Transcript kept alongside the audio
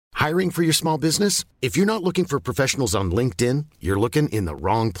Hiring for your small business? If you're not looking for professionals on LinkedIn, you're looking in the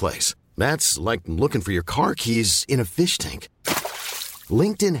wrong place. That's like looking for your car keys in a fish tank.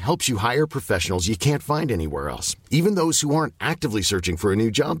 LinkedIn helps you hire professionals you can't find anywhere else, even those who aren't actively searching for a new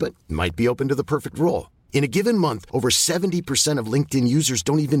job but might be open to the perfect role. In a given month, over 70% of LinkedIn users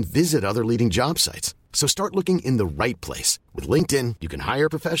don't even visit other leading job sites. So start looking in the right place. With LinkedIn, you can hire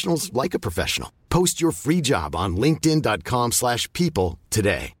professionals like a professional. Post your free job on linkedin.com/people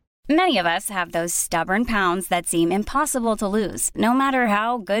today. Many of us have those stubborn pounds that seem impossible to lose, no matter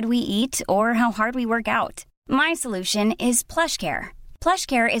how good we eat or how hard we work out. My solution is PlushCare.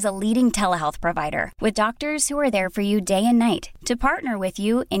 PlushCare is a leading telehealth provider with doctors who are there for you day and night to partner with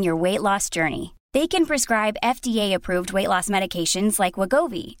you in your weight loss journey. They can prescribe FDA-approved weight loss medications like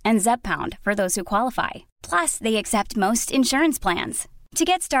Wegovy and Zepbound for those who qualify. Plus, they accept most insurance plans. To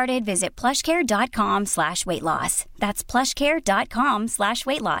get started, visit plushcare.com/weightloss. That's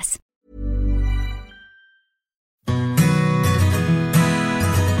plushcare.com/weightloss.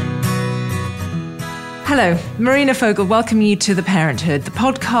 Hello, Marina Fogel, welcome you to The Parenthood, the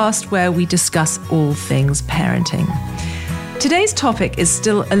podcast where we discuss all things parenting. Today's topic is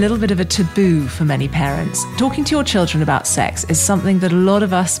still a little bit of a taboo for many parents. Talking to your children about sex is something that a lot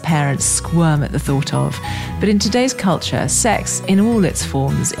of us parents squirm at the thought of. But in today's culture, sex in all its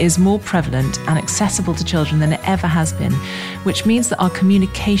forms is more prevalent and accessible to children than it ever has been, which means that our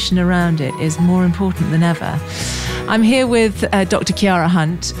communication around it is more important than ever. I'm here with Dr. Chiara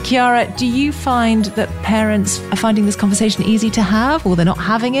Hunt. Chiara, do you find that parents are finding this conversation easy to have, or they're not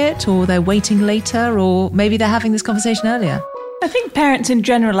having it, or they're waiting later, or maybe they're having this conversation earlier? I think parents in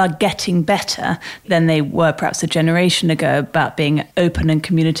general are getting better than they were perhaps a generation ago about being open and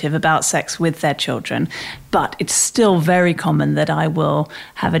communicative about sex with their children. But it's still very common that I will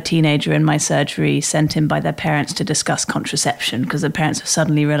have a teenager in my surgery sent in by their parents to discuss contraception because the parents have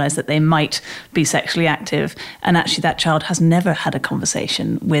suddenly realized that they might be sexually active. And actually that child has never had a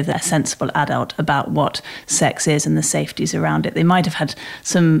conversation with a sensible adult about what sex is and the safeties around it. They might have had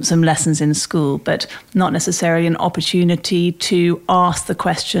some lessons in school, but not necessarily an opportunity to ask the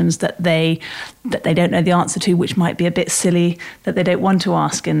questions that they don't know the answer to, which might be a bit silly, that they don't want to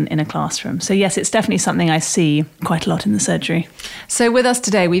ask in a classroom. So yes, it's definitely something I see quite a lot in the surgery. So with us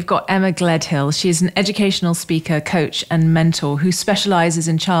today, we've got Emma Gledhill. She's an educational speaker, coach and mentor who specialises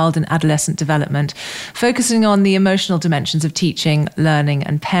in child and adolescent development, focusing on the emotional dimensions of teaching, learning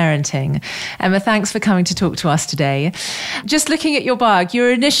and parenting. Emma, thanks for coming to talk to us today. Just looking at your bio, you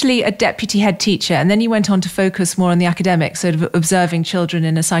were initially a deputy head teacher and then you went on to focus more on the academics, sort of observing children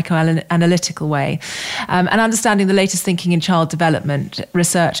in a psychoanalytical way and understanding the latest thinking in child development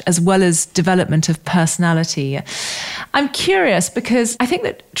research as well as development of personality. I'm curious because I think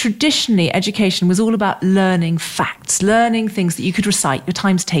that traditionally education was all about learning facts, learning things that you could recite, your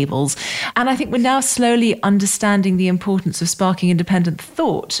times tables. And I think we're now slowly understanding the importance of sparking independent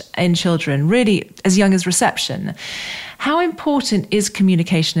thought in children, really as young as reception. How important is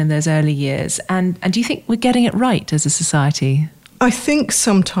communication in those early years? And do you think we're getting it right as a society? I think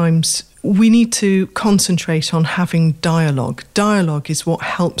sometimes we need to concentrate on having dialogue. Dialogue is what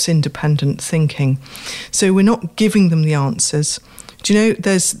helps independent thinking. So we're not giving them the answers. Do you know,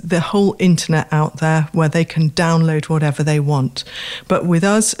 there's the whole internet out there where they can download whatever they want. But with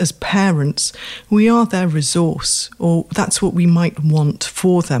us as parents, we are their resource, or that's what we might want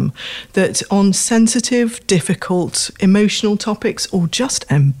for them. That on sensitive, difficult, emotional topics, or just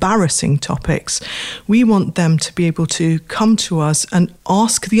embarrassing topics, we want them to be able to come to us and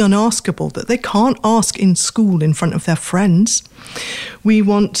ask the unaskable that they can't ask in school in front of their friends. We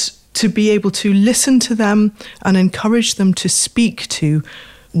want to be able to listen to them and encourage them to speak to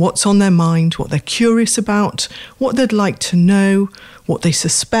what's on their mind, what they're curious about, what they'd like to know, what they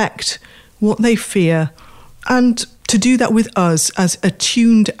suspect, what they fear, and to do that with us as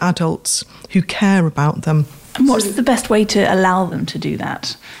attuned adults who care about them. And what's the best way to allow them to do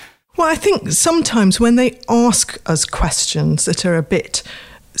that? Well, I think sometimes when they ask us questions that are a bit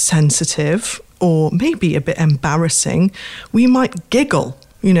sensitive or maybe a bit embarrassing, we might giggle.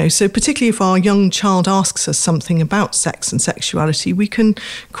 You know, so particularly if our young child asks us something about sex and sexuality, we can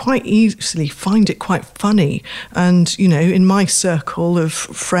quite easily find it quite funny. And, you know, in my circle of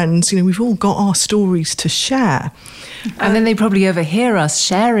friends, you know, we've all got our stories to share. And then they probably overhear us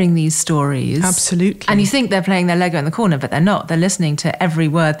sharing these stories. Absolutely. And you think they're playing their Lego in the corner, but they're not. They're listening to every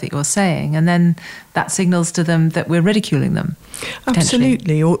word that you're saying. And then that signals to them that we're ridiculing them.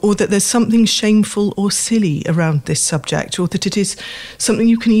 Absolutely. Or that there's something shameful or silly around this subject, or that it is something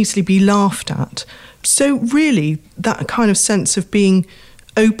you can easily be laughed at. So really, that kind of sense of being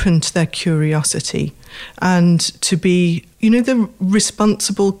open to their curiosity and to be, the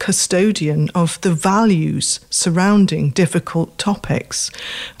responsible custodian of the values surrounding difficult topics.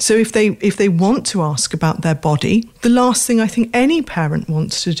 So if they want to ask about their body, the last thing I think any parent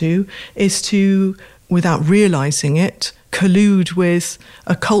wants to do is to, without realising it, collude with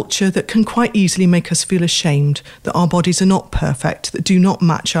a culture that can quite easily make us feel ashamed that our bodies are not perfect, that do not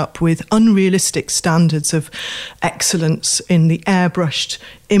match up with unrealistic standards of excellence in the airbrushed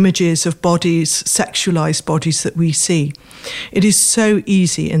images of bodies, sexualised bodies that we see. It is so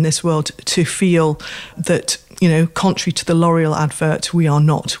easy in this world to feel that, contrary to the L'Oreal advert, we are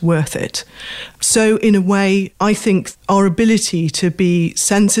not worth it. So in a way, I think our ability to be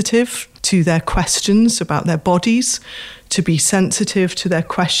sensitive to their questions about their bodies, to be sensitive to their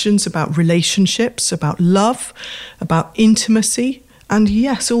questions about relationships, about love, about intimacy, and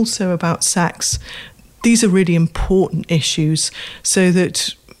yes, also about sex. These are really important issues so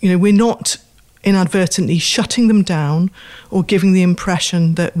that, we're not inadvertently shutting them down or giving the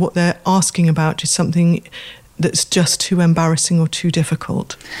impression that what they're asking about is something that's just too embarrassing or too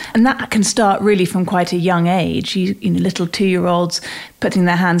difficult. And that can start really from quite a young age. Little 2-year-olds putting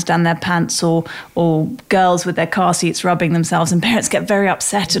their hands down their pants, or girls with their car seats rubbing themselves, and parents get very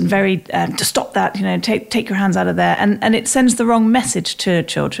upset and very to stop that. Take your hands out of there, and it sends the wrong message to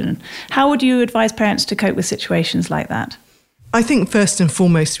children. How would you advise parents to cope with situations like that? I think first and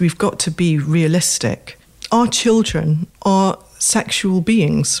foremost, we've got to be realistic. Our children are sexual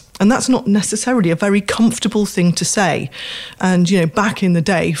beings, and that's not necessarily a very comfortable thing to say. And back in the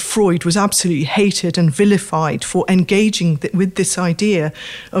day, Freud was absolutely hated and vilified for engaging with this idea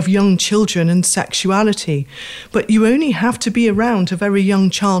of young children and sexuality. But you only have to be around a very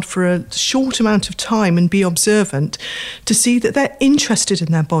young child for a short amount of time and be observant to see that they're interested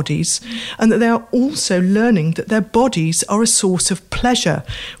in their bodies, and that they are also learning that their bodies are a source of pleasure,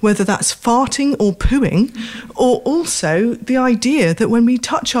 whether that's farting or pooing, or also the idea that when we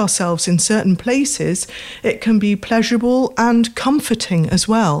touch ourselves in certain places, it can be pleasurable and comforting as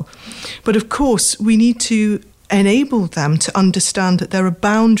well. But of course, we need to enable them to understand that there are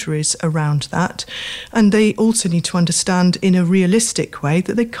boundaries around that, and they also need to understand in a realistic way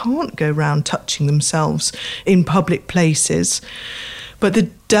that they can't go around touching themselves in public places. But the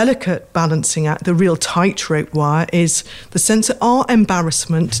delicate balancing act, the real tightrope wire, is the sense that our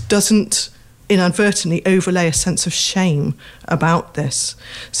embarrassment doesn't inadvertently overlay a sense of shame about this.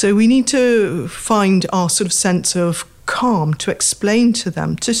 So we need to find our sort of sense of calm to explain to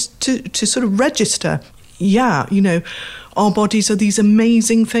them, to sort of register, our bodies are these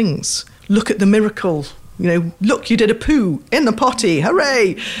amazing things. Look at the miracle. Look, you did a poo in the potty,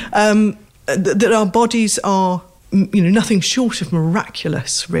 hooray! That our bodies are nothing short of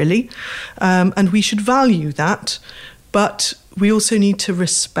miraculous, really. And we should value that, but we also need to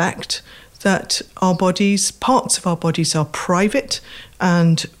respect that our bodies, parts of our bodies are private,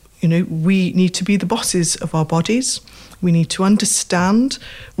 and, we need to be the bosses of our bodies. We need to understand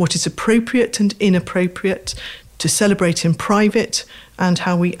what is appropriate and inappropriate, to celebrate in private, and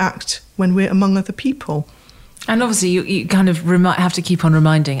how we act when we're among other people. And obviously you kind of have to keep on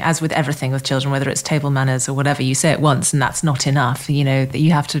reminding, as with everything with children, whether it's table manners or whatever, you say it once and that's not enough, that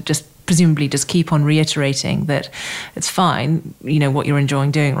you have to just presumably just keep on reiterating that it's fine, what you're enjoying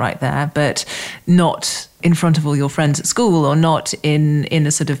doing right there, but not in front of all your friends at school, or not in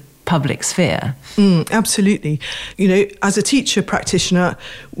a sort of public sphere. Absolutely. As a teacher practitioner,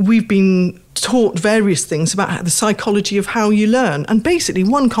 we've been taught various things about the psychology of how you learn, and basically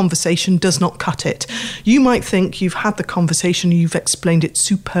one conversation does not cut it. You might think you've had the conversation, you've explained it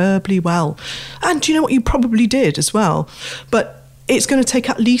superbly well, and you know what, you probably did as well, but it's going to take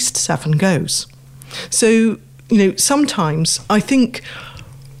at least 7 goes. So, sometimes I think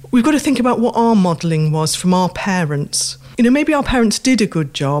we've got to think about what our modelling was from our parents. Maybe our parents did a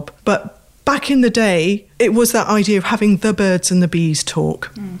good job, but back in the day, it was that idea of having the birds and the bees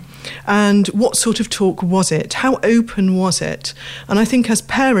talk. And what sort of talk was it? How open was it? And I think as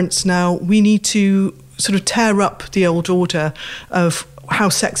parents now, we need to sort of tear up the old order of how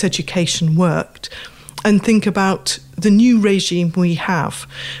sex education worked and think about the new regime we have,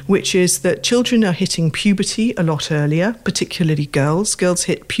 which is that children are hitting puberty a lot earlier, particularly girls. Girls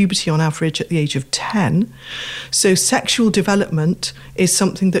hit puberty on average at the age of 10. So sexual development is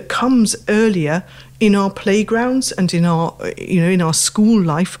something that comes earlier in our playgrounds and in our school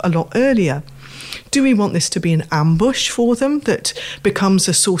life a lot earlier. Do we want this to be an ambush for them that becomes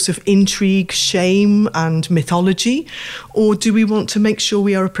a source of intrigue, shame and mythology? Or do we want to make sure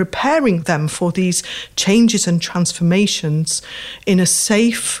we are preparing them for these changes and transformations in a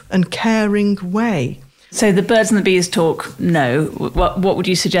safe and caring way? So the birds and the bees talk, no. What would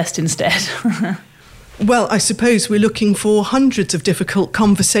you suggest instead? Well, I suppose we're looking for hundreds of difficult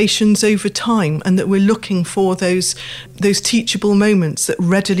conversations over time, and that we're looking for those teachable moments that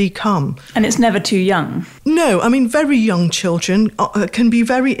readily come. And it's never too young. No, I mean, very young children can be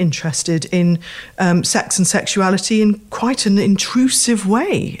very interested in sex and sexuality in quite an intrusive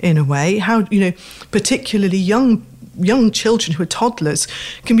way, in a way. How, particularly young children who are toddlers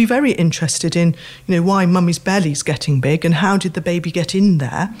can be very interested in, why mummy's belly's getting big and how did the baby get in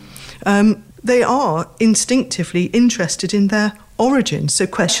there. They are instinctively interested in their origins. So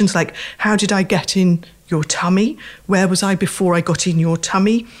questions like, how did I get in your tummy? Where was I before I got in your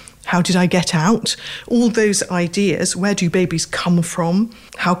tummy? How did I get out? All those ideas. Where do babies come from?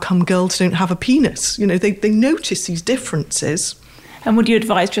 How come girls don't have a penis? They notice these differences. And would you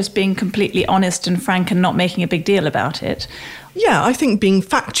advise just being completely honest and frank and not making a big deal about it? Yeah, I think being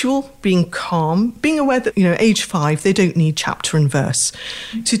factual, being calm, being aware that, age 5, they don't need chapter and verse.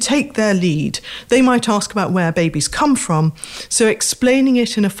 To take their lead, they might ask about where babies come from. So explaining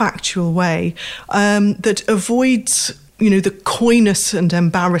it in a factual way that avoids, the coyness and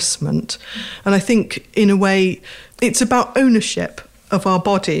embarrassment. And I think, in a way, it's about ownership of our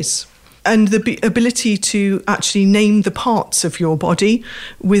bodies. And the ability to actually name the parts of your body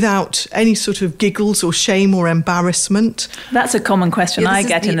without any sort of giggles or shame or embarrassment. That's a common question I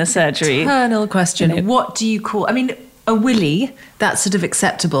get in the surgery. Eternal question. What do you call... I mean, a willy, that's sort of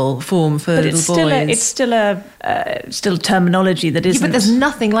acceptable form for little boys. It's still a terminology that isn't... Yeah, but there's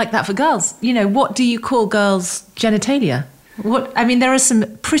nothing like that for girls. What do you call girls' genitalia? There are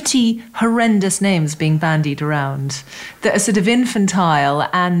some pretty horrendous names being bandied around that are sort of infantile,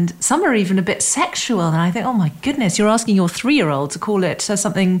 and some are even a bit sexual. And I think, oh my goodness, you're asking your 3-year-old to call it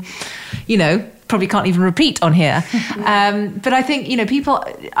something, probably can't even repeat on here. But I think, people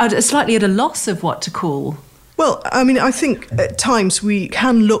are slightly at a loss of what to call. Well, I think at times we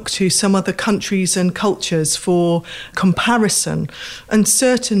can look to some other countries and cultures for comparison. And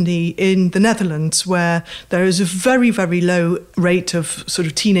certainly in the Netherlands, where there is a very, very low rate of sort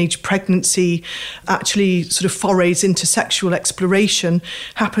of teenage pregnancy, actually sort of forays into sexual exploration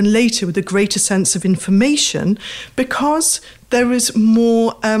happen later with a greater sense of information, because there is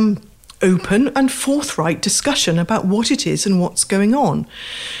more open and forthright discussion about what it is and what's going on.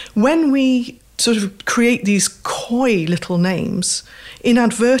 When we sort of create these coy little names,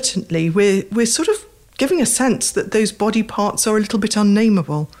 inadvertently, we're sort of giving a sense that those body parts are a little bit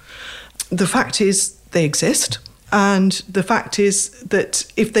unnameable. The fact is they exist, and the fact is that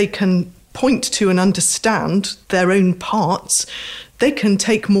if they can point to and understand their own parts, they can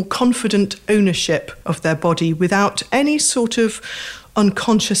take more confident ownership of their body without any sort of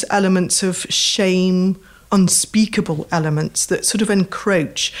unconscious elements of shame, unspeakable elements that sort of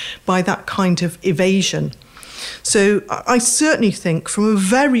encroach by that kind of evasion. So I certainly think from a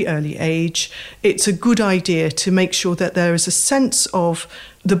very early age, it's a good idea to make sure that there is a sense of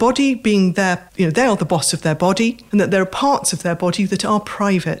the body being their, they are the boss of their body, and that there are parts of their body that are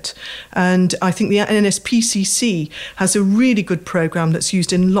private. And I think the NSPCC has a really good programme that's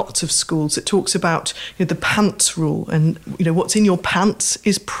used in lots of schools that talks about the pants rule, and what's in your pants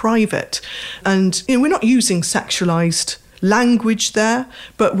is private. And we're not using sexualised language there,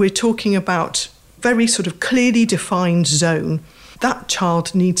 but we're talking about very sort of clearly defined zone. That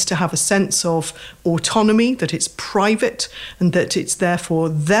child needs to have a sense of autonomy, that it's private and that it's there for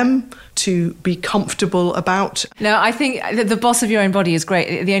them to be comfortable about. No, I think the boss of your own body is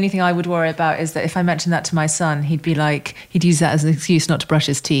great. The only thing I would worry about is that if I mentioned that to my son, he'd use that as an excuse not to brush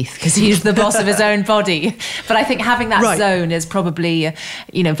his teeth because he's the boss of his own body. But I think having that zone is probably,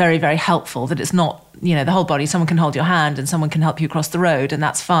 very, very helpful, that it's not, the whole body. Someone can hold your hand and someone can help you across the road, and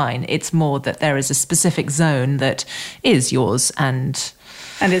that's fine. It's more that there is a specific zone that is yours and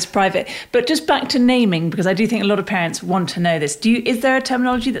it's private. But just back to naming, because I do think a lot of parents want to know this. Is there a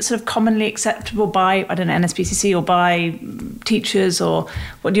terminology that's sort of commonly acceptable by, NSPCC or by teachers, or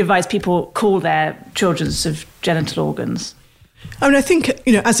what do you advise people call their children's sort of genital organs? I think,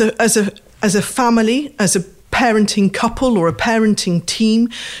 as a family, as a parenting couple or a parenting team,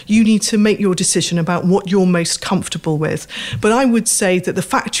 you need to make your decision about what you're most comfortable with. But I would say that the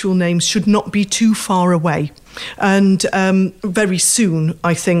factual names should not be too far away. And very soon,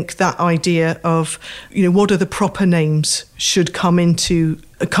 I think that idea of, what are the proper names should come into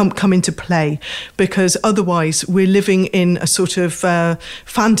play, because otherwise we're living in a sort of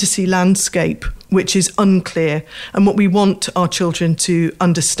fantasy landscape which is unclear. And what we want our children to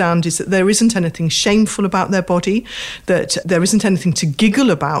understand is that there isn't anything shameful about their body, that there isn't anything to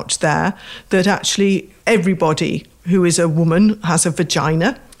giggle about there, that actually everybody who is a woman has a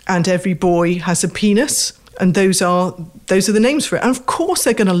vagina and every boy has a penis. And those are the names for it. And of course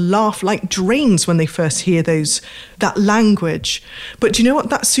they're going to laugh like drains when they first hear that language. But do you know what?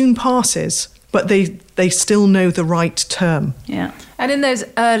 That soon passes. But they still know the right term. Yeah. And in those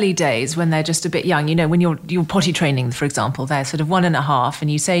early days when they're just a bit young, when you're potty training, for example, they're sort of 1.5,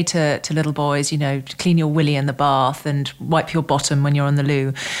 and you say to little boys, clean your willy in the bath and wipe your bottom when you're on the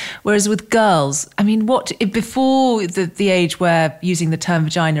loo. Whereas with girls, before the age where using the term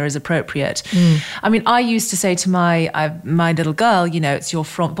vagina is appropriate, I used to say to my little girl, it's your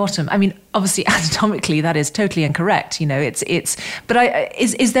front bottom. Obviously, anatomically, that is totally incorrect. But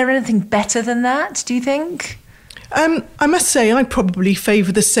is there anything better than that, do you think? I must say I probably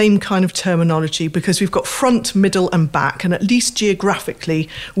favour the same kind of terminology because we've got front, middle and back, and at least geographically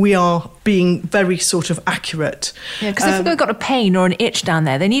we are being very sort of accurate. Yeah, because if they've got a pain or an itch down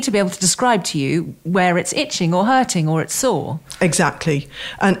there, they need to be able to describe to you where it's itching or hurting or it's sore. Exactly.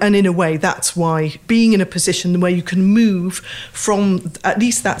 And in a way, that's why being in a position where you can move from, at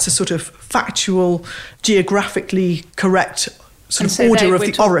least that's a sort of factual, geographically correct sort of order of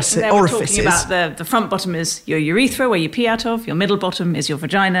the orifices. We're talking about the front bottom is your urethra, where you pee out of, your middle bottom is your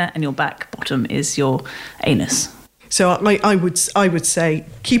vagina, and your back bottom is your anus. So I would say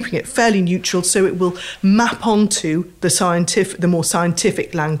keeping it fairly neutral so it will map onto the more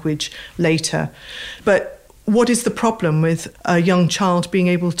scientific language later. But what is the problem with a young child being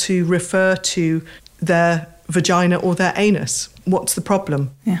able to refer to their vagina or their anus? What's the problem?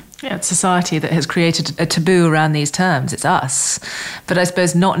 Yeah, it's society that has created a taboo around these terms. It's us. But I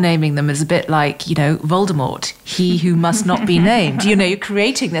suppose not naming them is a bit like, Voldemort, he who must not be named. You're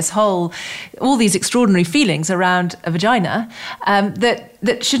creating all these extraordinary feelings around a vagina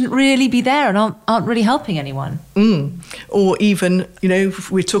that shouldn't really be there and aren't really helping anyone. Or even,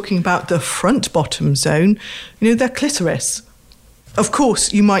 if we're talking about the front bottom zone, their clitoris. Of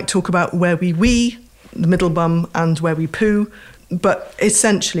course, you might talk about where we wee, the middle bum and where we poo, but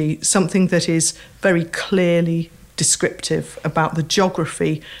essentially something that is very clearly descriptive about the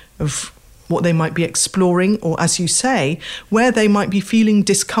geography of what they might be exploring, or as you say, where they might be feeling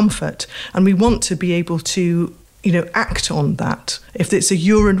discomfort. And we want to be able to, act on that. If it's a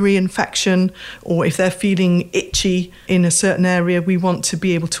urinary infection or if they're feeling itchy in a certain area, we want to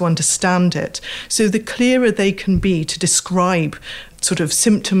be able to understand it. So the clearer they can be to describe sort of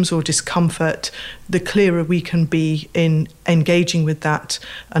symptoms or discomfort, the clearer we can be in engaging with that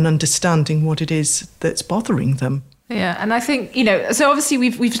and understanding what it is that's bothering them. Yeah, and I think, so obviously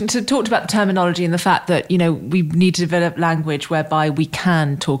we've talked about the terminology and the fact that, we need to develop language whereby we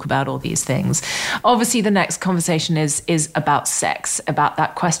can talk about all these things. Obviously, the next conversation is about sex, about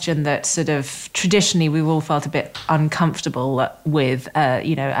that question that sort of traditionally we've all felt a bit uncomfortable with,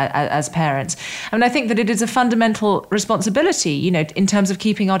 as parents. I think that it is a fundamental responsibility, in terms of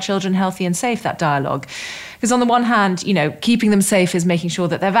keeping our children healthy and safe, that dialogue. Because on the one hand, keeping them safe is making sure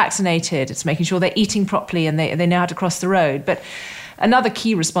that they're vaccinated. It's making sure they're eating properly and they know how to cross the road. But another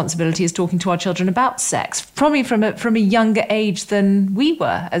key responsibility is talking to our children about sex, probably from a younger age than we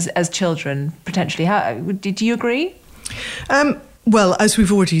were as children, potentially. Did you agree? Well, as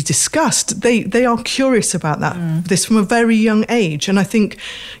we've already discussed, they are curious about this from a very young age. And I think,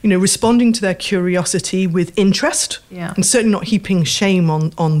 responding to their curiosity with interest, and certainly not heaping shame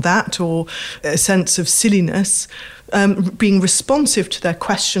on that or a sense of silliness, being responsive to their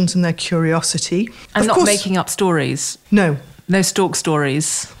questions and their curiosity. And not making up stories. No. No stalk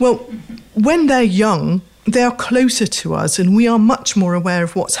stories. Well, when they're young, they are closer to us and we are much more aware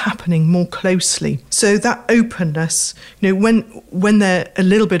of what's happening more closely. So that openness, when they're a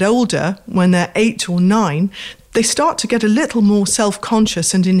little bit older, when they're 8 or 9, they start to get a little more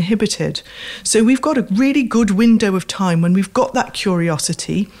self-conscious and inhibited. So we've got a really good window of time when we've got that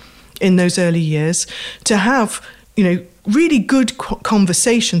curiosity in those early years to have, really good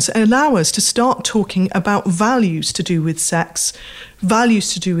conversations that allow us to start talking about values to do with sex,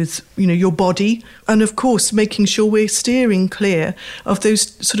 values to do with, your body, and of course making sure we're steering clear of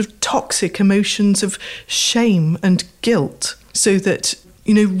those sort of toxic emotions of shame and guilt so that,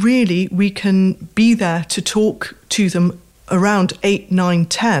 really we can be there to talk to them around 8, 9,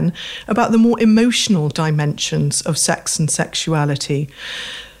 10 about the more emotional dimensions of sex and sexuality.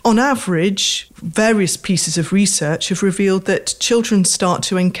 On average, various pieces of research have revealed that children start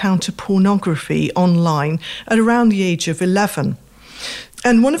to encounter pornography online at around the age of 11.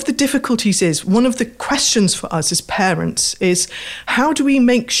 And one of the questions for us as parents is, how do we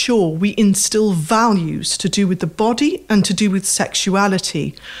make sure we instill values to do with the body and to do with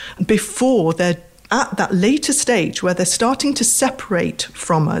sexuality before they're at that later stage where they're starting to separate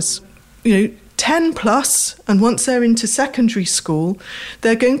from us? 10 plus, and once they're into secondary school,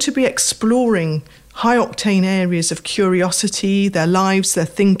 they're going to be exploring high-octane areas of curiosity, their lives, their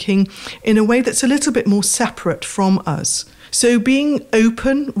thinking, in a way that's a little bit more separate from us. So being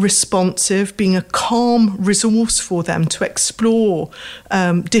open, responsive, being a calm resource for them to explore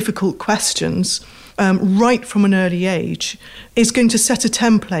difficult questions right from an early age is going to set a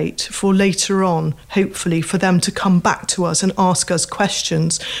template for later on, hopefully, for them to come back to us and ask us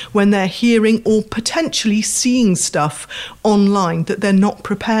questions when they're hearing or potentially seeing stuff online that they're not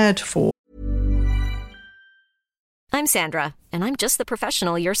prepared for. I'm Sandra, and I'm just the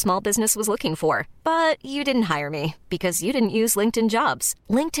professional your small business was looking for. But you didn't hire me because you didn't use LinkedIn Jobs.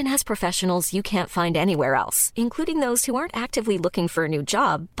 LinkedIn has professionals you can't find anywhere else, including those who aren't actively looking for a new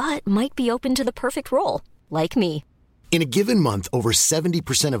job, but might be open to the perfect role, like me. In a given month, over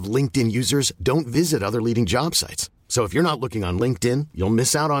 70% of LinkedIn users don't visit other leading job sites. So if you're not looking on LinkedIn, you'll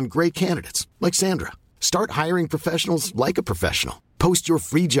miss out on great candidates like Sandra. Start hiring professionals like a professional. Post your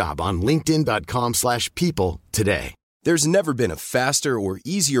free job on linkedin.com/people today. There's never been a faster or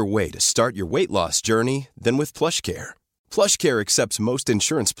easier way to start your weight loss journey than with PlushCare. PlushCare accepts most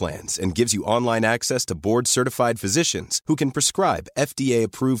insurance plans and gives you online access to board-certified physicians who can prescribe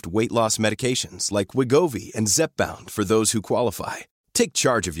FDA-approved weight loss medications like Wegovy and Zepbound for those who qualify. Take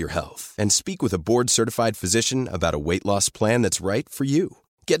charge of your health and speak with a board-certified physician about a weight loss plan that's right for you.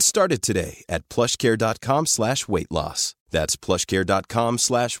 Get started today at plushcare.com/weight loss. That's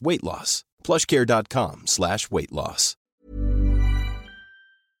plushcare.com/weight loss. plushcare.com/weight loss.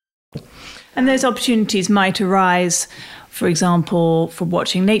 And those opportunities might arise, for example, for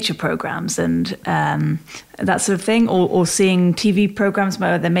watching nature programs and that sort of thing, or seeing TV programs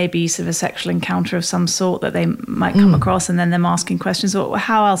where there may be sort of a sexual encounter of some sort that they might come across, and then them asking questions. Or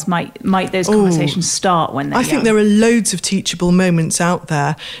how else might those conversations start when they're young? I think there are loads of teachable moments out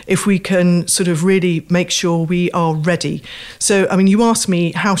there if we can sort of really make sure we are ready. So, I mean, you asked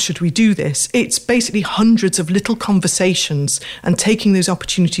me, how should we do this? It's basically hundreds of little conversations and taking those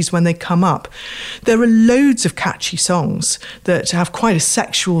opportunities when they come up. There are loads of catchy songs that have quite a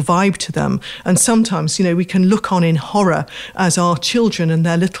sexual vibe to them. And sometimes, we can look on in horror as our children and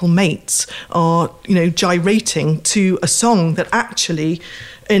their little mates are, gyrating to a song that actually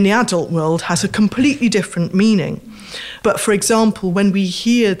in the adult world has a completely different meaning. But for example, when we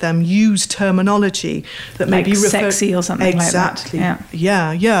hear them use terminology that like maybe sexy or something exactly, like that.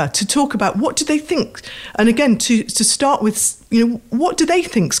 Yeah, to talk about what do they think, and again to start with, what do they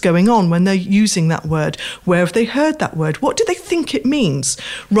think's going on when they're using that word? Where have they heard that word? What do they think it means?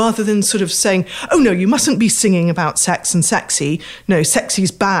 Rather than sort of saying, oh no, you mustn't be singing about sex and sexy. No,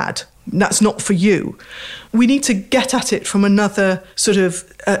 sexy's bad. That's not for you. We need to get at it from another sort of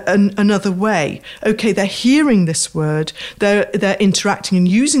another way. Okay, they're hearing this word, they're interacting and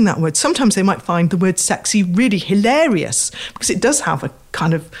using that word. Sometimes they might find the word sexy really hilarious because it does have a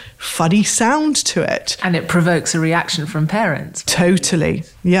kind of funny sound to it. And it provokes a reaction from parents. Totally,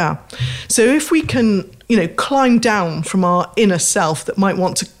 yeah. So if we can, climb down from our inner self that might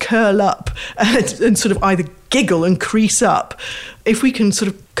want to curl up and sort of either giggle and crease up, if we can sort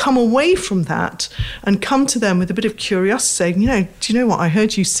of come away from that and come to them with a bit of curiosity, saying, do you know what, I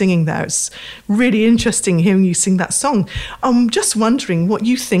heard you singing there. It's really interesting hearing you sing that song. I'm just wondering what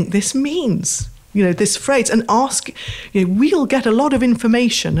you think this means, this phrase, and ask, we'll get a lot of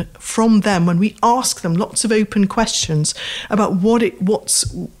information from them when we ask them lots of open questions about what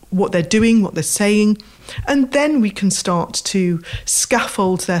they're doing, what they're saying. And then we can start to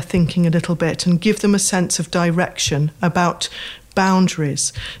scaffold their thinking a little bit and give them a sense of direction about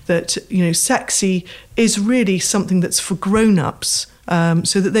boundaries, that, sexy is really something that's for grown-ups,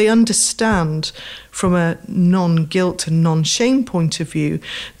 so that they understand from a non-guilt and non-shame point of view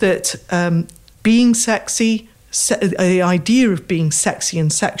that being sexy, the idea of being sexy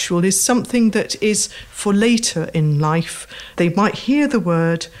and sexual is something that is for later in life. They might hear the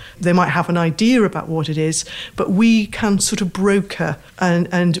word, they might have an idea about what it is, but we can sort of broker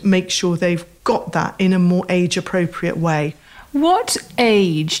and make sure they've got that in a more age-appropriate way. What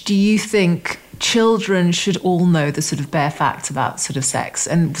age do you think children should all know the sort of bare facts about sort of sex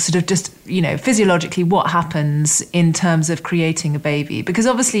and sort of just, physiologically what happens in terms of creating a baby? Because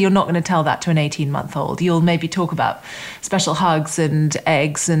obviously you're not going to tell that to an 18-month-old. You'll maybe talk about special hugs and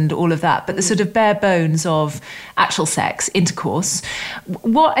eggs and all of that, but the sort of bare bones of actual sex, intercourse.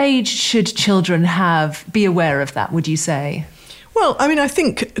 What age should children be aware of that, would you say? Well, I mean, I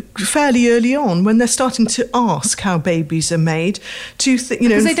think fairly early on, when they're starting to ask how babies are made, because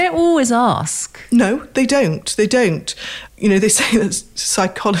they don't always ask. No, they don't. They don't. they say that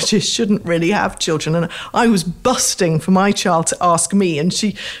psychologists shouldn't really have children, and I was busting for my child to ask me, and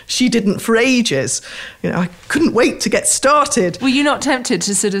she didn't for ages. I couldn't wait to get started. Were you not tempted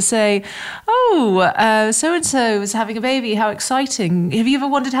to sort of say, so-and-so is having a baby, how exciting. Have you ever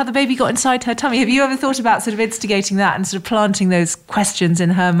wondered how the baby got inside her tummy? Have you ever thought about sort of instigating that and sort of planting those questions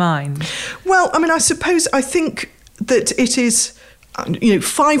in her mind? Well, I think that it is...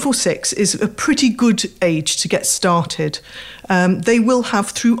 5 or 6 is a pretty good age to get started. They will have,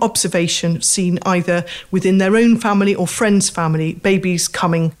 through observation, seen either within their own family or friends' family, babies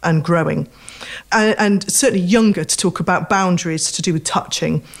coming and growing. And certainly younger to talk about boundaries to do with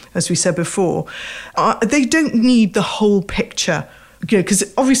touching, as we said before. They don't need the whole picture.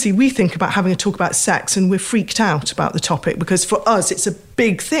 Because obviously we think about having a talk about sex and we're freaked out about the topic because for us it's a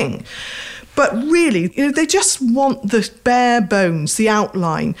big thing. But really, they just want the bare bones, the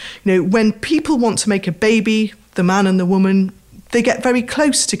outline. When people want to make a baby, the man and the woman, they get very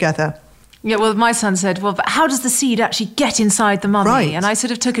close together. Yeah, well, my son said, well, but how does the seed actually get inside the mummy? Right. And I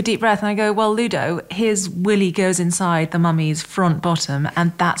sort of took a deep breath and I go, well, Ludo, his willy goes inside the mummy's front bottom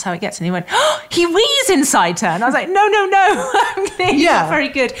and that's how it gets. And he went, oh, he wheezes inside her. And I was like, no. Not very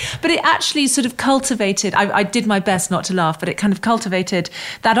good. But it actually sort of cultivated, I did my best not to laugh, but it kind of cultivated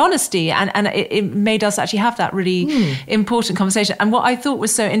that honesty and it made us actually have that really important conversation. And what I thought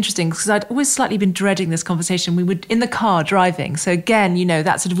was so interesting, because I'd always slightly been dreading this conversation, we were in the car driving. So again,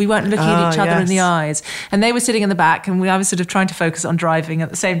 that sort of, we weren't looking at each other in the eyes, and they were sitting in the back, and I was sort of trying to focus on driving at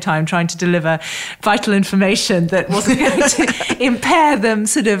the same time, trying to deliver vital information that wasn't going to impair them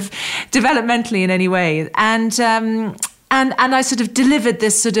sort of developmentally in any way. And I sort of delivered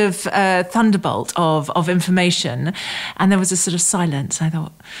this sort of thunderbolt of information, and there was a sort of silence. I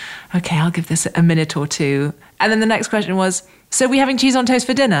thought, okay, I'll give this a minute or two. And then the next question was, so we're having cheese on toast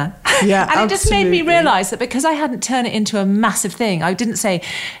for dinner? Yeah, and it just made me realise that because I hadn't turned it into a massive thing, I didn't say,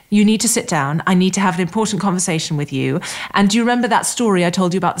 you need to sit down, I need to have an important conversation with you. And do you remember that story I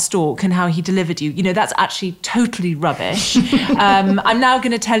told you about the stork and how he delivered you? That's actually totally rubbish. I'm now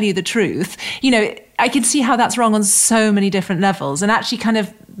going to tell you the truth. I can see how that's wrong on so many different levels, and actually kind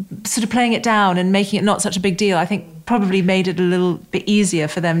of sort of playing it down and making it not such a big deal, I think probably made it a little bit easier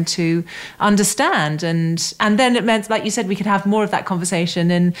for them to understand. And then it meant, like you said, we could have more of that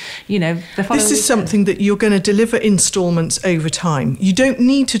conversation and, the following This is something that you're going to deliver instalments over time. You don't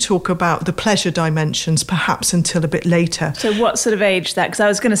need to talk about the pleasure dimensions perhaps until a bit later. So what sort of age that? Because I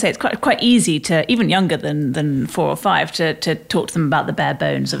was going to say it's quite easy to, even younger than 4 or 5, to talk to them about the bare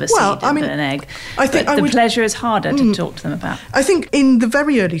bones of a seed and an egg. I think the pleasure is harder to talk to them about. I think in the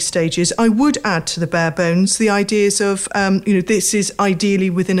very early stages, I would add to the bare bones the ideas of, this is ideally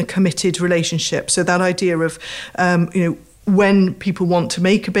within a committed relationship. So that idea of, when people want to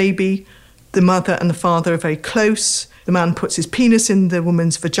make a baby, the mother and the father are very close. The man puts his penis in the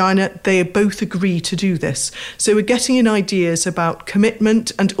woman's vagina. They both agree to do this. So we're getting in ideas about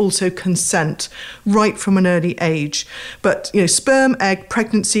commitment and also consent right from an early age. But, sperm, egg,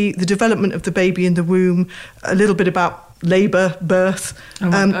 pregnancy, the development of the baby in the womb, a little bit about labour, birth.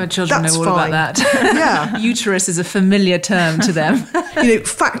 Our children know all fine. about that. Yeah. Uterus is a familiar term to them.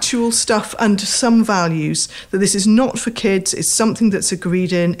 Factual stuff and some values, that this is not for kids, it's something that's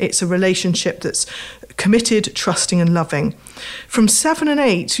agreed in, it's a relationship that's committed, trusting and loving. From 7 and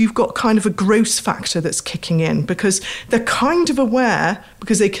 8, you've got kind of a gross factor that's kicking in because they're kind of aware,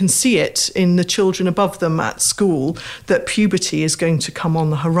 because they can see it in the children above them at school, that puberty is going to come on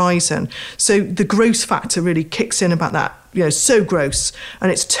the horizon. So the gross factor really kicks in about that. So gross,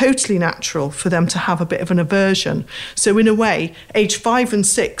 and it's totally natural for them to have a bit of an aversion. So in a way, age 5 and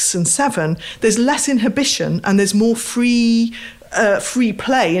 6 and 7, there's less inhibition and there's more free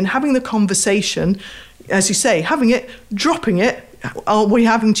play in having the conversation, as you say, having it, dropping it. Are we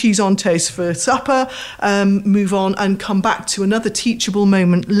having cheese on toast for supper? Move on and come back to another teachable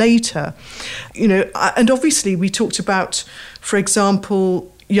moment later. And obviously we talked about, for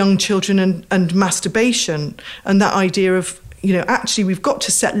example, young children and masturbation, and that idea of, actually we've got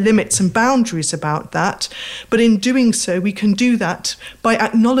to set limits and boundaries about that. But in doing so, we can do that by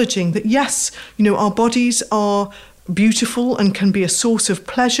acknowledging that, yes, our bodies are beautiful and can be a source of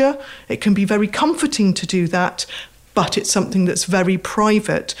pleasure. It can be very comforting to do that, but it's something that's very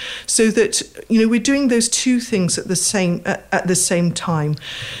private. So that, we're doing those two things at the same time.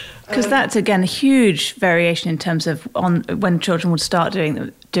 Because that's, again, a huge variation in terms of when children would start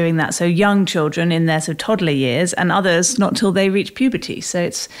doing that. So young children in their sort of toddler years, and others not till they reach puberty. So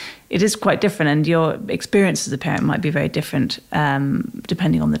it is quite different, and your experience as a parent might be very different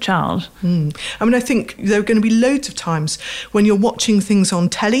depending on the child. I think there are going to be loads of times when you're watching things on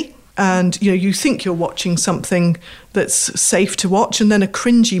telly, and you think you're watching something that's safe to watch, and then a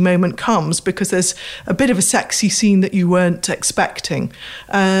cringy moment comes because there's a bit of a sexy scene that you weren't expecting.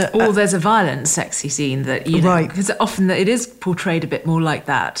 Or there's a violent sexy scene that, right. Because often it is portrayed a bit more like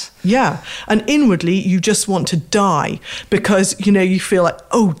that. Yeah, and inwardly you just want to die because, you feel like,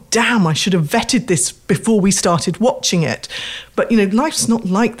 oh, damn, I should have vetted this before we started watching it. But, life's not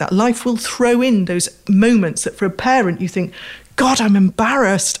like that. Life will throw in those moments that for a parent you think, God, I'm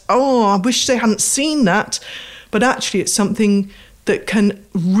embarrassed. Oh, I wish they hadn't seen that. But actually it's something that can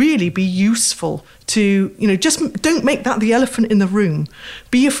really be useful to, just don't make that the elephant in the room.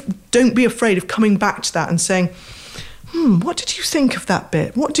 Don't be afraid of coming back to that and saying, what did you think of that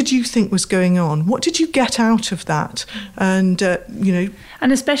bit? What did you think was going on? What did you get out of that? And,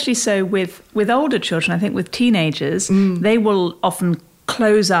 And especially so with older children, I think with teenagers, they will often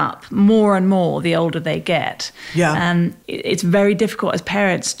close up more and more the older they get. Yeah. And it's very difficult as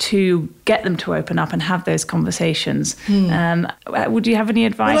parents to get them to open up and have those conversations. Would you have any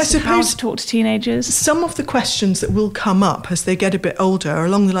advice on how to talk to teenagers? Some of the questions that will come up as they get a bit older are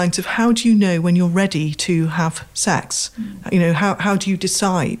along the lines of, how do you know when you're ready to have sex? How do you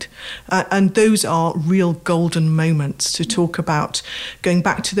decide? And those are real golden moments to talk about, going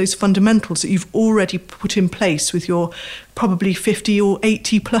back to those fundamentals that you've already put in place with your probably 50 or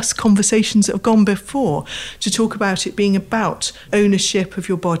 80 plus conversations that have gone before, to talk about it being about ownership of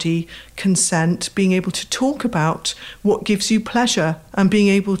your body, consent, being able to talk about what gives you pleasure, and being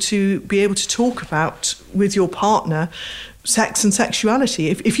able to talk about with your partner sex and sexuality.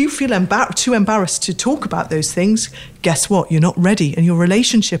 If you feel too embarrassed to talk about those things, guess what? You're not ready, and your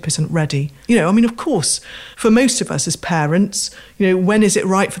relationship isn't ready. Of course, for most of us as parents, when is it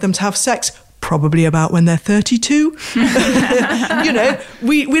right for them to have sex? Probably about when they're 32.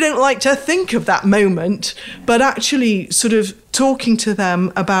 We don't like to think of that moment, but actually sort of talking to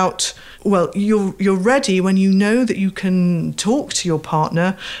them about, well, you're ready when you know that you can talk to your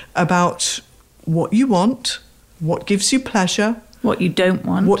partner about what you want, what gives you pleasure, what you don't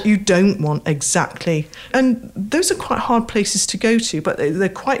want. What you don't want, exactly. And those are quite hard places to go to, but they're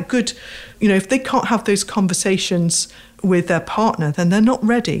quite good. If they can't have those conversations with their partner, then they're not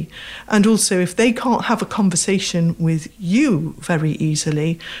ready. And also, if they can't have a conversation with you very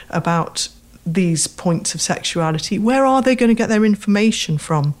easily about these points of sexuality, where are they going to get their information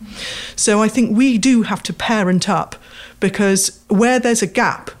from? So I think we do have to parent up, because where there's a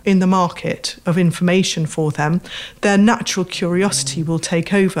gap in the market of information for them, their natural curiosity will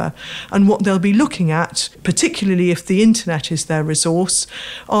take over. And what they'll be looking at, particularly if the internet is their resource,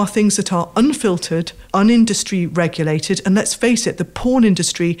 are things that are unfiltered, un-industry regulated. And let's face it, the porn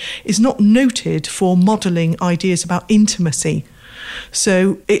industry is not noted for modelling ideas about intimacy.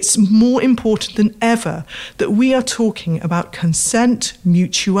 So it's more important than ever that we are talking about consent,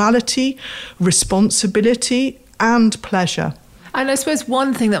 mutuality, responsibility, and pleasure. And I suppose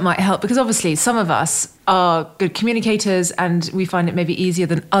one thing that might help, because obviously some of us are good communicators and we find it maybe easier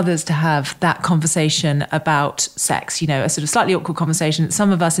than others to have that conversation about sex, a sort of slightly awkward conversation.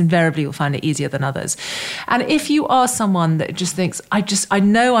 Some of us invariably will find it easier than others. And if you are someone that just thinks, I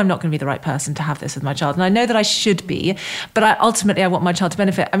know I'm not going to be the right person to have this with my child, and I know that I should be, but ultimately I want my child to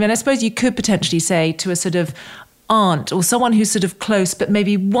benefit. I mean, I suppose you could potentially say to a sort of aunt or someone who's sort of close but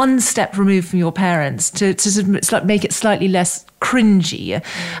maybe one step removed from your parents to sort of make it slightly less cringy.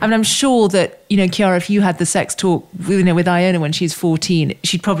 I mean, I'm sure that, Chiara, if you had the sex talk with Iona when she's 14,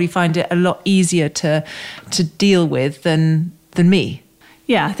 she'd probably find it a lot easier to deal with than me.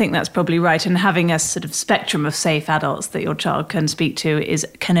 Yeah, I think that's probably right. And having a sort of spectrum of safe adults that your child can speak to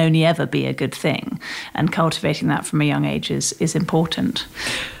can only ever be a good thing. And cultivating that from a young age is important.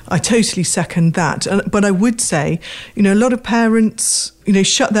 I totally second that. But I would say, a lot of parents,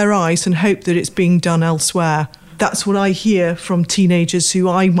 shut their eyes and hope that it's being done elsewhere. That's what I hear from teenagers who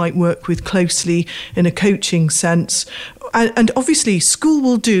I might work with closely in a coaching sense. And obviously, school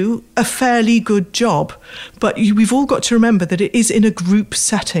will do a fairly good job, but we've all got to remember that it is in a group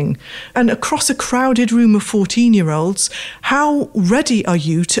setting. And across a crowded room of 14-year-olds, how ready are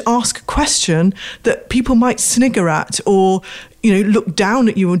you to ask a question that people might snigger at or look down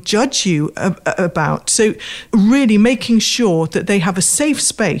at you or judge you about? So really making sure that they have a safe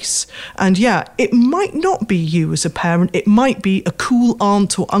space. And yeah, it might not be you as a parent. It might be a cool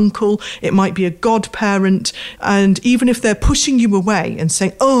aunt or uncle. It might be a godparent. And even if they're pushing you away and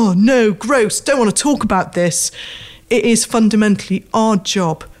saying, oh, no, gross, don't want to talk about this, it is fundamentally our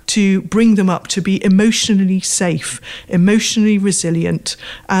job to bring them up to be emotionally safe, emotionally resilient,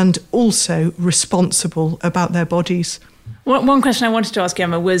 and also responsible about their bodies. One question I wanted to ask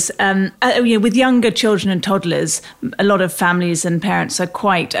Emma was, with younger children and toddlers, a lot of families and parents are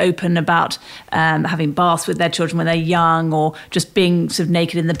quite open about having baths with their children when they're young, or just being sort of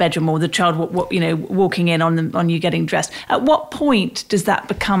naked in the bedroom, or the child, walking in on you getting dressed. At what point does that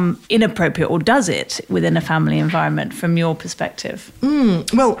become inappropriate, or does it within a family environment, from your perspective?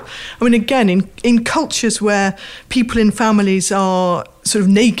 Well, I mean, again, in cultures where people in families are sort of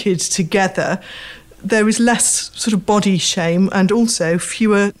naked together, there is less sort of body shame, and also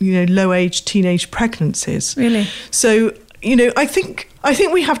fewer, low-age teenage pregnancies. Really? So, I think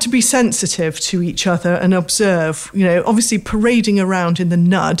we have to be sensitive to each other and observe, obviously parading around in the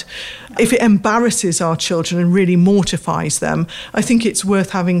nud, if it embarrasses our children and really mortifies them, I think it's worth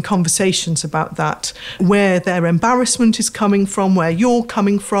having conversations about that, where their embarrassment is coming from, where you're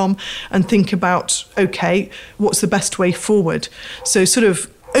coming from, and think about, okay, what's the best way forward? So sort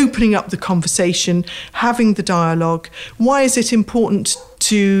of opening up the conversation, having the dialogue. Why is it important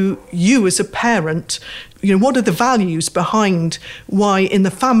to you as a parent? What are the values behind why in the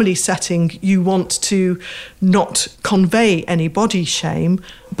family setting you want to not convey any body shame,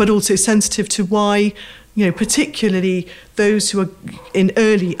 but also sensitive to why, particularly those who are in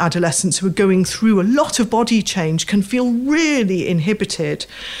early adolescence who are going through a lot of body change can feel really inhibited.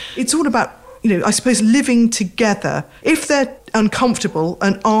 It's all about, I suppose, living together. If they're uncomfortable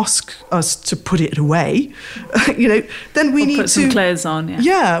and ask us to put it away, then we need to put some clothes on.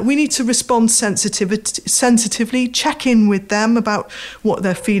 Yeah, we need to respond sensitively, check in with them about what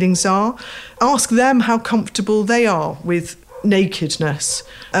their feelings are, ask them how comfortable they are with nakedness,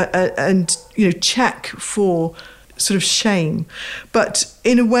 and check for sort of shame. But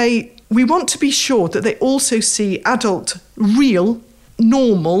in a way, we want to be sure that they also see adult, real,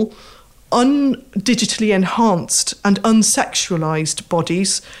 normal, undigitally enhanced and unsexualised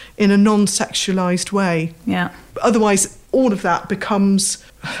bodies in a non-sexualised way. Yeah. Otherwise, all of that becomes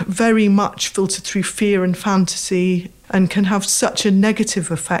very much filtered through fear and fantasy, and can have such a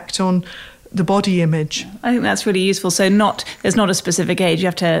negative effect on the body image. I think that's really useful. So there's not a specific age. You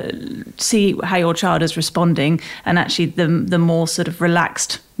have to see how your child is responding, and actually the more sort of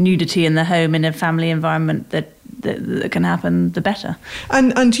relaxed nudity in the home, in a family environment that can happen, the better.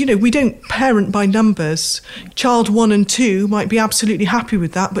 And we don't parent by numbers. Child 1 and 2 might be absolutely happy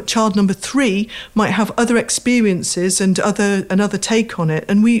with that, but child number 3 might have other experiences and another take on it.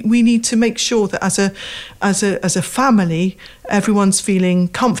 And we need to make sure that as a family, everyone's feeling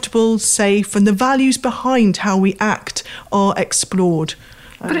comfortable, safe, and the values behind how we act are explored.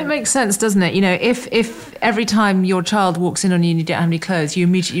 But it makes sense, doesn't it? If every time your child walks in on you and you don't have any clothes, you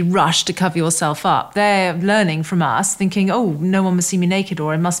immediately rush to cover yourself up. They're learning from us, thinking, oh, no one must see me naked,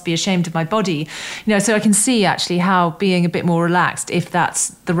 or I must be ashamed of my body. So I can see actually how being a bit more relaxed, if that's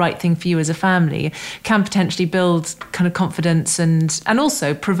the right thing for you as a family, can potentially build kind of confidence and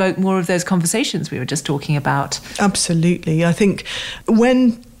also provoke more of those conversations we were just talking about. Absolutely. I think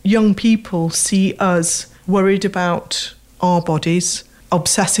when young people see us worried about our bodies,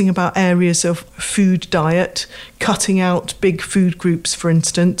 obsessing about areas of food diet, cutting out big food groups, for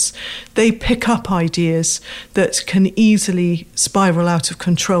instance, they pick up ideas that can easily spiral out of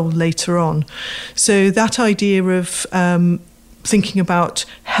control later on. So that idea of thinking about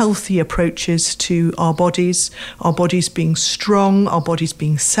healthy approaches to our bodies being strong, our bodies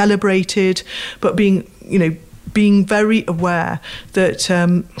being celebrated, but being very aware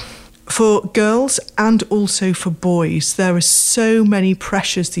that for girls and also for boys, there are so many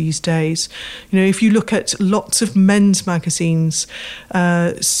pressures these days. If you look at lots of men's magazines,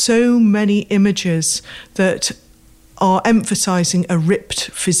 so many images that are emphasising a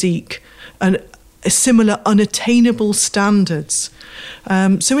ripped physique and similar unattainable standards.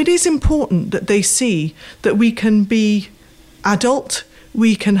 So it is important that they see that we can be adult,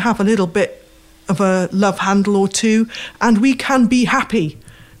 we can have a little bit of a love handle or two, and we can be happy.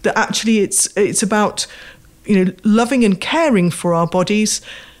 That actually it's about loving and caring for our bodies,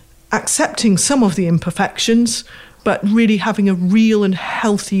 accepting some of the imperfections, but really having a real and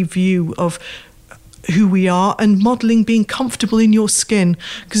healthy view of who we are, and modelling being comfortable in your skin,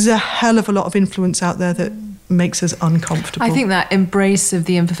 because there's a hell of a lot of influence out there that makes us uncomfortable. I think that embrace of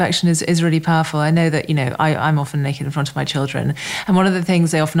the imperfection is really powerful. I know that, I'm often naked in front of my children, and one of the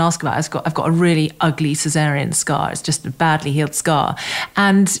things they often ask about is I've got a really ugly cesarean scar. It's just a badly healed scar.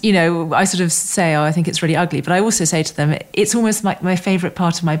 And, I sort of say, I think it's really ugly, but I also say to them, it's almost like my favourite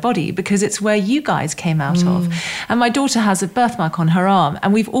part of my body, because it's where you guys came out of. And my daughter has a birthmark on her arm,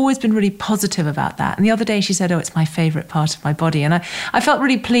 and we've always been really positive about that. And the other day she said, it's my favourite part of my body. And I felt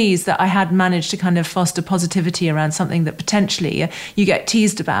really pleased that I had managed to kind of foster positivity sensitivity around something that potentially you get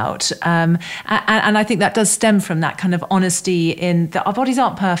teased about. And I think that does stem from that kind of honesty in that our bodies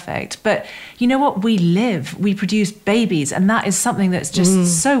aren't perfect, but you know what? We live, we produce babies, and that is something that's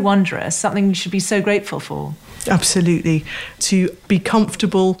just so wondrous, something we should be so grateful for. Absolutely. To be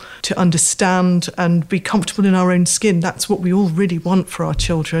comfortable, to understand and be comfortable in our own skin. That's what we all really want for our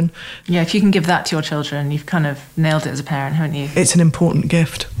children. Yeah, if you can give that to your children, you've kind of nailed it as a parent, haven't you? It's an important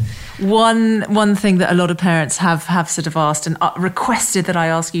gift. One thing that a lot of parents have sort of asked and requested that I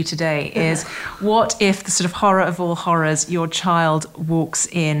ask you today is, what if the sort of horror of all horrors, your child walks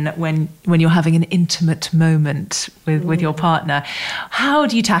in when you're having an intimate moment with your partner? How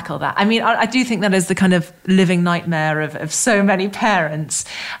do you tackle that? I mean, I do think that is the kind of living nightmare of so many parents.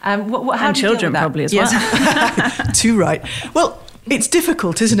 How and do you children probably as well. Yes. Too right. Well, it's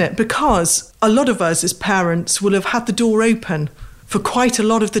difficult, isn't it? Because a lot of us as parents will have had the door open for quite a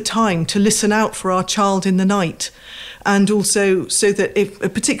lot of the time to listen out for our child in the night. And also so that if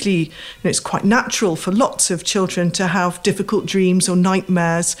particularly, it's quite natural for lots of children to have difficult dreams or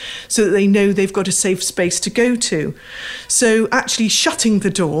nightmares so that they know they've got a safe space to go to. So actually shutting the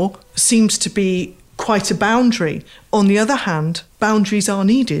door seems to be quite a boundary. On the other hand, boundaries are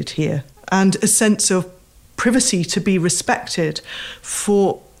needed here, and a sense of privacy to be respected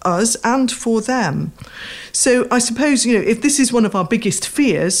for us and for them. So I suppose, if this is one of our biggest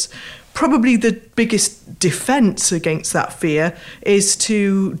fears, probably the biggest defence against that fear is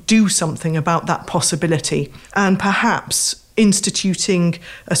to do something about that possibility, and perhaps instituting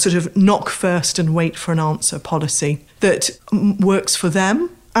a sort of knock first and wait for an answer policy that works for them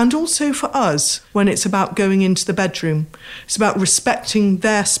and also for us when it's about going into the bedroom. It's about respecting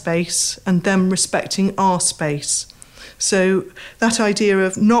their space and them respecting our space. So that idea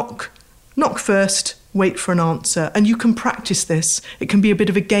of knock first, wait for an answer. And you can practice this. It can be a bit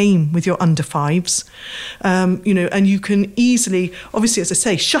of a game with your under fives, and you can easily, obviously, as I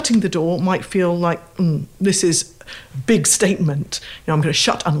say, shutting the door might feel like, this is a big statement. I'm going to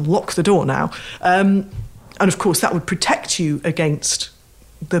shut and lock the door now. And of course, that would protect you against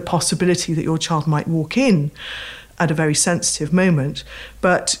the possibility that your child might walk in at a very sensitive moment.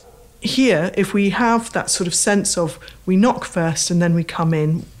 But here, if we have that sort of sense of we knock first and then we come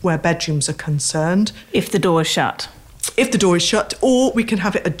in where bedrooms are concerned. If the door is shut. If the door is shut, or we can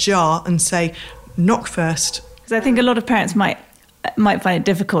have it ajar and say, knock first. Because I think a lot of parents might find it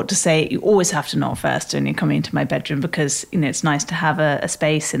difficult to say, you always have to knock first when you're coming into my bedroom, because, it's nice to have a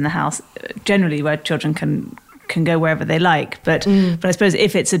space in the house, generally where children can go wherever they like, but I suppose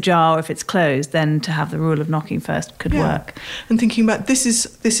if it's ajar or if it's closed, then to have the rule of knocking first could work. And thinking about this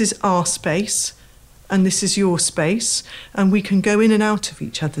is our space and this is your space, and we can go in and out of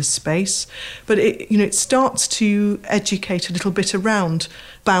each other's space, but it starts to educate a little bit around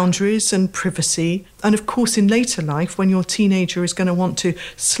boundaries and privacy. And of course, in later life, when your teenager is going to want to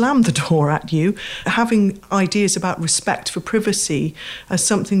slam the door at you, having ideas about respect for privacy as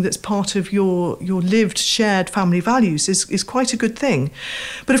something that's part of your lived, shared family values is quite a good thing.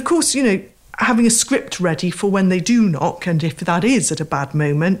 But of course, having a script ready for when they do knock, and if that is at a bad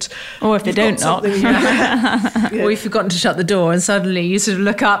moment. Or if they don't knock. Or you've forgotten to shut the door and suddenly you sort of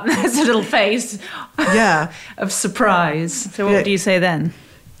look up and there's a little face of surprise. So what do you say then?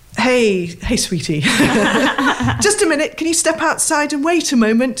 Hey, sweetie. Just a minute. Can you step outside and wait a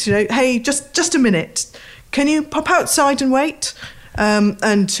moment? Hey, just a minute. Can you pop outside and wait?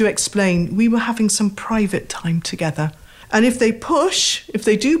 And to explain, we were having some private time together. And if they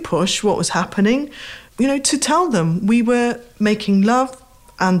do push what was happening, to tell them we were making love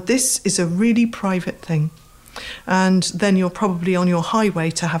and this is a really private thing. And then you're probably on your highway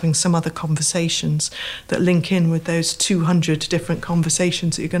to having some other conversations that link in with those 200 different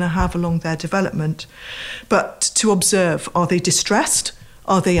conversations that you're going to have along their development. But to observe, are they distressed?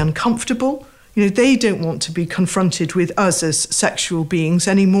 Are they uncomfortable? They don't want to be confronted with us as sexual beings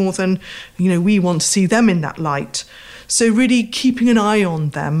any more than, we want to see them in that light. So really keeping an eye on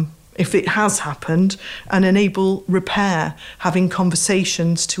them if it has happened and enable repair, having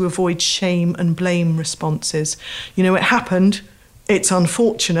conversations to avoid shame and blame responses. It happened, it's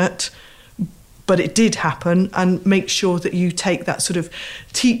unfortunate, but it did happen, and make sure that you take that sort of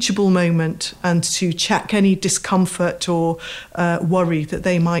teachable moment and to check any discomfort or worry that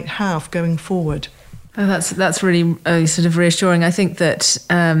they might have going forward. Oh, that's really sort of reassuring. I think that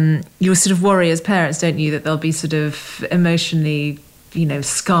you sort of worry as parents, don't you, that they'll be sort of emotionally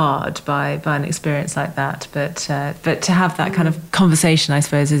scarred by an experience like that. But to have that kind of conversation, I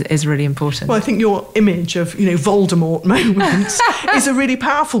suppose, is really important. Well, I think your image of, Voldemort moments is a really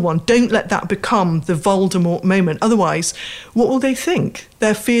powerful one. Don't let that become the Voldemort moment. Otherwise, what will they think?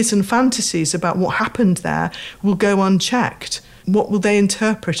 Their fears and fantasies about what happened there will go unchecked. What will they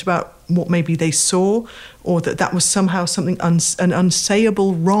interpret about what maybe they saw, or that was somehow something an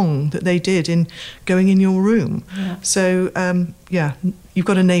unsayable wrong that they did in going in your room? Yeah. So, you've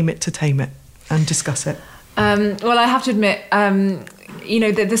got to name it to tame it and discuss it. Well, I have to admit,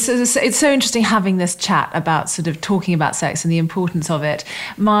 it's so interesting having this chat about sort of talking about sex and the importance of it.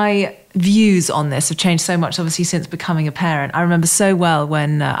 My views on this have changed so much, obviously, since becoming a parent. I remember so well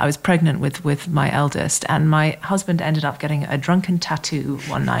when I was pregnant with my eldest, and my husband ended up getting a drunken tattoo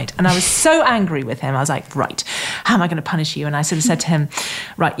one night. And I was so angry with him. I was like, right, how am I going to punish you? And I sort of said to him,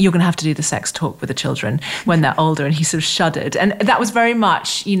 right, you're going to have to do the sex talk with the children when they're older. And he sort of shuddered. And that was very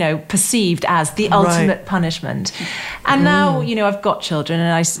much, perceived as the ultimate punishment. And now, I've got children,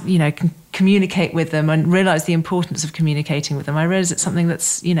 and I, can communicate with them and realise the importance of communicating with them. I realise it's something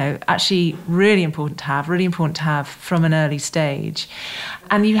that's, actually really important to have from an early stage.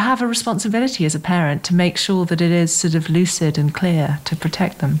 And you have a responsibility as a parent to make sure that it is sort of lucid and clear to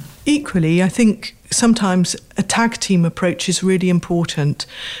protect them. Equally, I think sometimes a tag team approach is really important,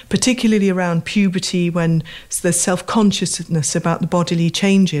 particularly around puberty when there's self-consciousness about the bodily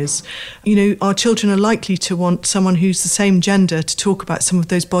changes. Our children are likely to want someone who's the same gender to talk about some of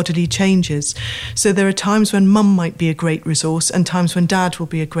those bodily changes. So there are times when mum might be a great resource and times when dad will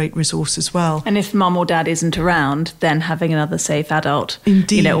be a great resource as well. And if mum or dad isn't around, then having another safe adult.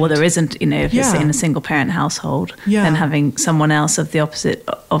 Indeed. Or there isn't, if it's in a single parent household, then having someone else of the opposite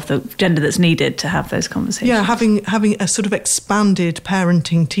of the gender that's needed to have those conversations. Yeah, having a sort of expanded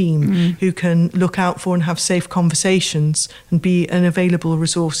parenting team who can look out for and have safe conversations and be an available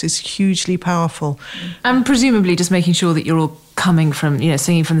resource is hugely powerful. And presumably just making sure that you're all coming from,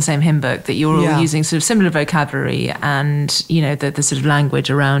 singing from the same hymn book, that you're all using sort of similar vocabulary, and, the sort of language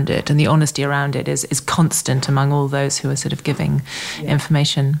around it and the honesty around it is constant among all those who are sort of giving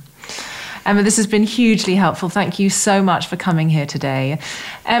information. Emma, this has been hugely helpful. Thank you so much for coming here today.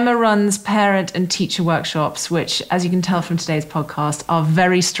 Emma runs parent and teacher workshops, which, as you can tell from today's podcast, are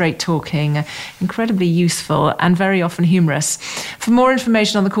very straight-talking, incredibly useful, and very often humorous. For more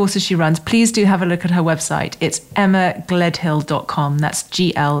information on the courses she runs, please do have a look at her website. It's emmagledhill.com. That's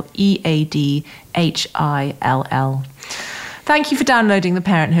GLEADHILL. Thank you for downloading The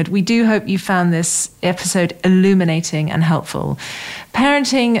Parenthood. We do hope you found this episode illuminating and helpful.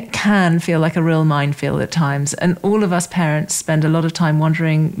 Parenting can feel like a real minefield at times, and all of us parents spend a lot of time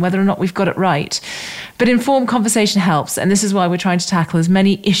wondering whether or not we've got it right. But informed conversation helps, and this is why we're trying to tackle as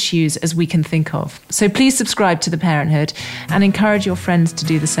many issues as we can think of. So please subscribe to The Parenthood and encourage your friends to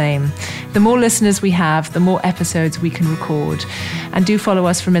do the same. The more listeners we have, the more episodes we can record. And do follow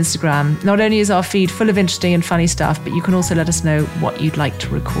us from Instagram. Not only is our feed full of interesting and funny stuff, but you can also let us know what you'd like to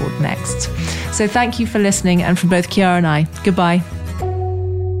record next. So thank you for listening, and from both Kiara and I, goodbye.